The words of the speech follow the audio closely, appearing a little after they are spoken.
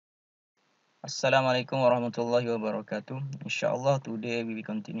Assalamualaikum warahmatullahi wabarakatuh. Inshallah, today we will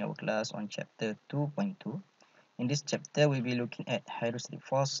continue our class on chapter 2.2. In this chapter, we'll be looking at hydrostatic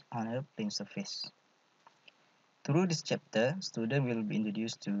force on a plane surface. Through this chapter, student will be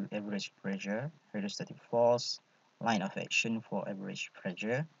introduced to average pressure, hydrostatic force, line of action for average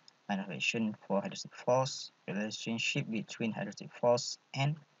pressure, line of action for hydrostatic force, relationship between hydrostatic force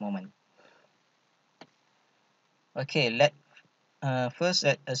and moment. Okay, first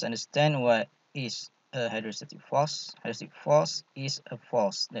let us understand what is a hydrostatic force. Hydrostatic force is a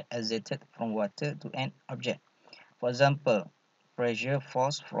force that exerted from water to an object. For example, pressure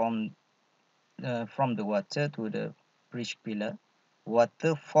force from the water to the bridge pillar,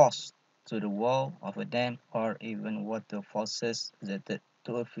 water force to the wall of a dam, or even water forces exerted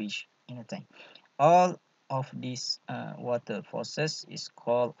to a fish in a tank. All of these water forces is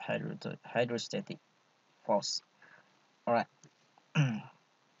called hydrostatic force. Alright.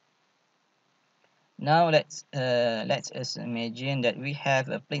 Now let us imagine that we have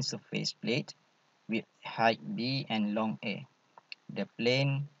a plane surface plate with height b and long a. The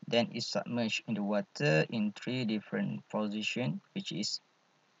plane then is submerged in the water in three different positions, which is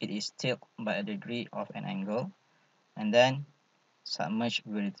it is tilted by a degree of an angle, and then submerged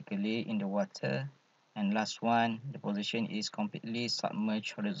vertically in the water, and last one, the position is completely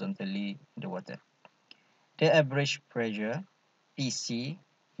submerged horizontally in the water. The average pressure PC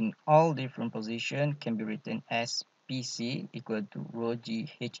in all different positions can be written as PC equal to rho g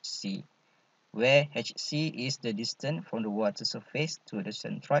hc, where hc is the distance from the water surface to the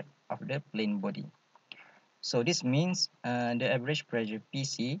centroid of the plane body. So this means the average pressure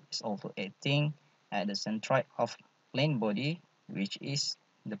PC is also acting at the centroid of plane body, which is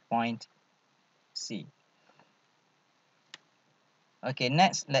the point C. Okay,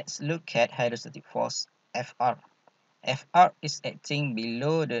 next let's look at hydrostatic force Fr. Fr is acting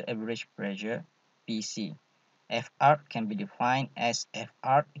below the average pressure PC. Fr can be defined as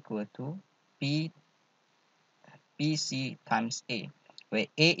Fr equal to PC times A, where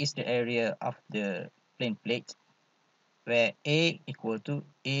A is the area of the plane plate, where A equal to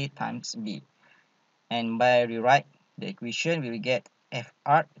A times B. And by rewrite the equation, we will get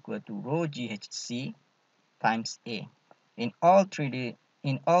Fr equal to rho GHC times A. In all three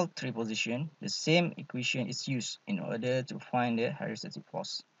positions, the same equation is used in order to find the hydrostatic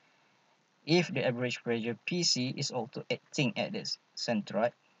force. If the average pressure PC is also acting at the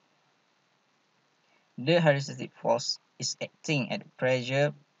centroid, the hydrostatic force is acting at the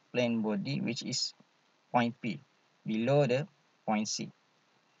pressure plane body, which is point P, below the point C.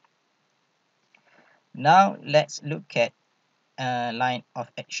 Now let's look at line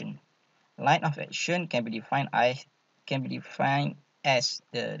of action. Line of action can be defined as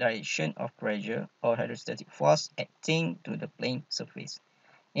the direction of pressure or hydrostatic force acting to the plane surface.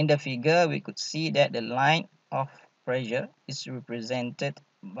 In the figure, we could see that the line of pressure is represented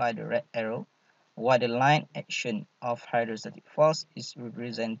by the red arrow, while the line action of hydrostatic force is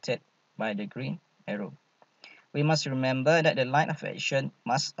represented by the green arrow. We must remember that the line of action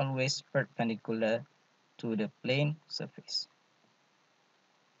must always perpendicular to the plane surface.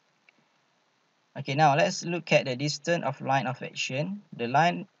 Okay, now let's look at the distance of line of action.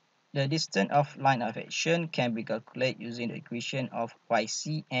 The distance of line of action can be calculated using the equation of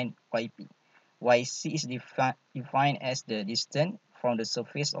yc and yp. Yc is defined as the distance from the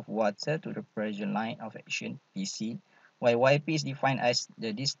surface of water to the pressure line of action PC, while yp is defined as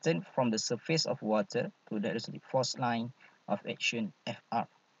the distance from the surface of water to the hydrostatic force line of action Fr.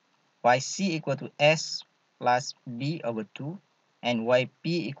 Yc equal to S plus B over 2 and Yp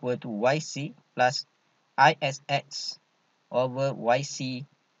equal to Yc plus Issx over Yc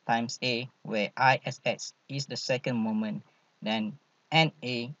times A, where Issx is the second moment, then Na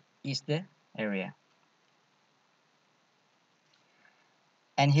is the area.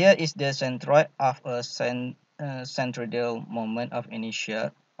 And here is the centroid of a centroidal moment of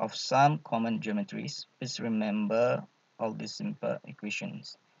inertia of some common geometries. Please remember all these simple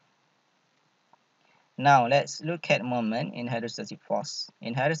equations. Now let's look at moment in hydrostatic force.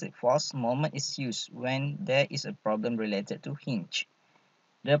 In hydrostatic force, moment is used when there is a problem related to hinge.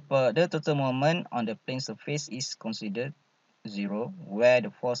 The total moment on the plane surface is considered 0, where the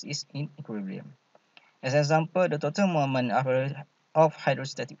force is in equilibrium. As example, the total moment of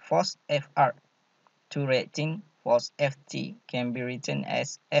hydrostatic force Fr to reacting force Ft can be written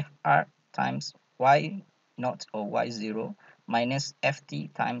as Fr times y0 or y0 minus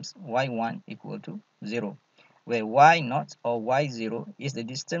Ft times y1 equal to 0, where y0 or y0 is the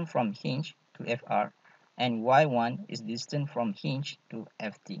distance from hinge to Fr and y1 is distance from hinge to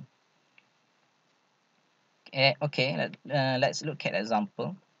Ft. Okay, let's look at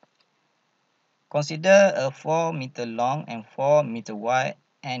example. Consider a 4 meter long and 4 meter wide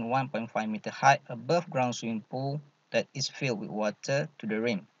and 1.5 meter high above ground swimming pool that is filled with water to the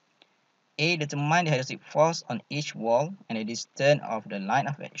rim. A. Determine the hydrostatic force on each wall and the distance of the line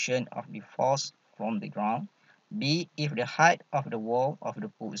of action of the force from the ground. B. If the height of the wall of the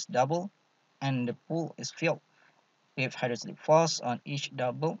pool is double and the pool is filled with hydrostatic force on each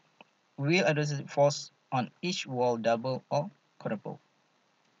double, will hydrostatic force on each wall double or quadruple?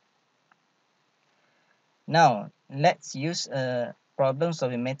 Now, let's use a problem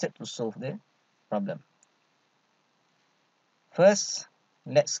solving method to solve the problem. First,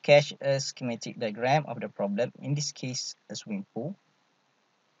 let's sketch a schematic diagram of the problem, in this case, a swimming pool.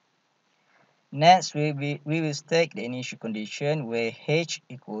 Next, we will take the initial condition where H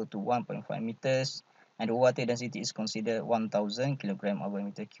equal to 1.5 meters and the water density is considered 1000 kg over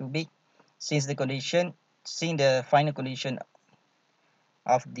meter cubic. Since the final condition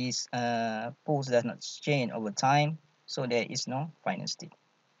of these pools does not change over time, so there is no final state.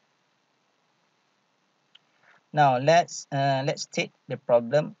 Now let's take the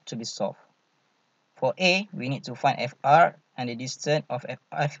problem to be solved. For A, we need to find Fr and the distance of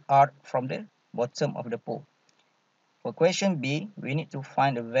Fr from the bottom of the pool. For question B, we need to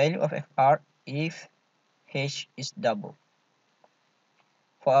find the value of Fr if H is double.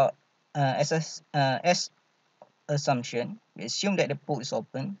 For as assumption, we assume that the pool is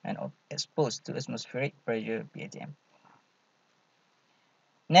open and exposed to atmospheric pressure PATM.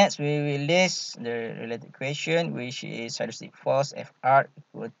 Next, we will list the related equation, which is hydrostatic force Fr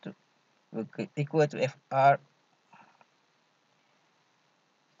equal to Fr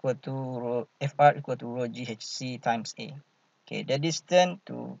equal to rho GHC times A. Okay, the distance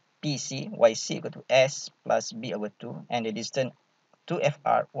to PC YC equal to S plus B over 2, and the distance to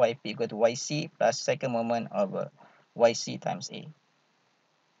FR YP equal to YC plus second moment over YC times A.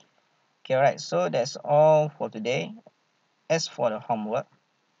 Okay, alright, so that's all for today. As for the homework,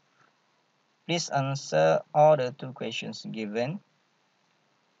 please answer all the two questions given.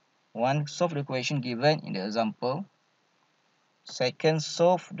 One, solve the question given in the example. Second,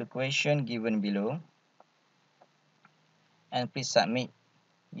 solve the question given below. And please submit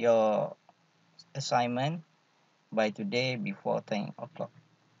your assignment by today before 10 o'clock.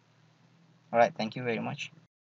 Alright, thank you very much.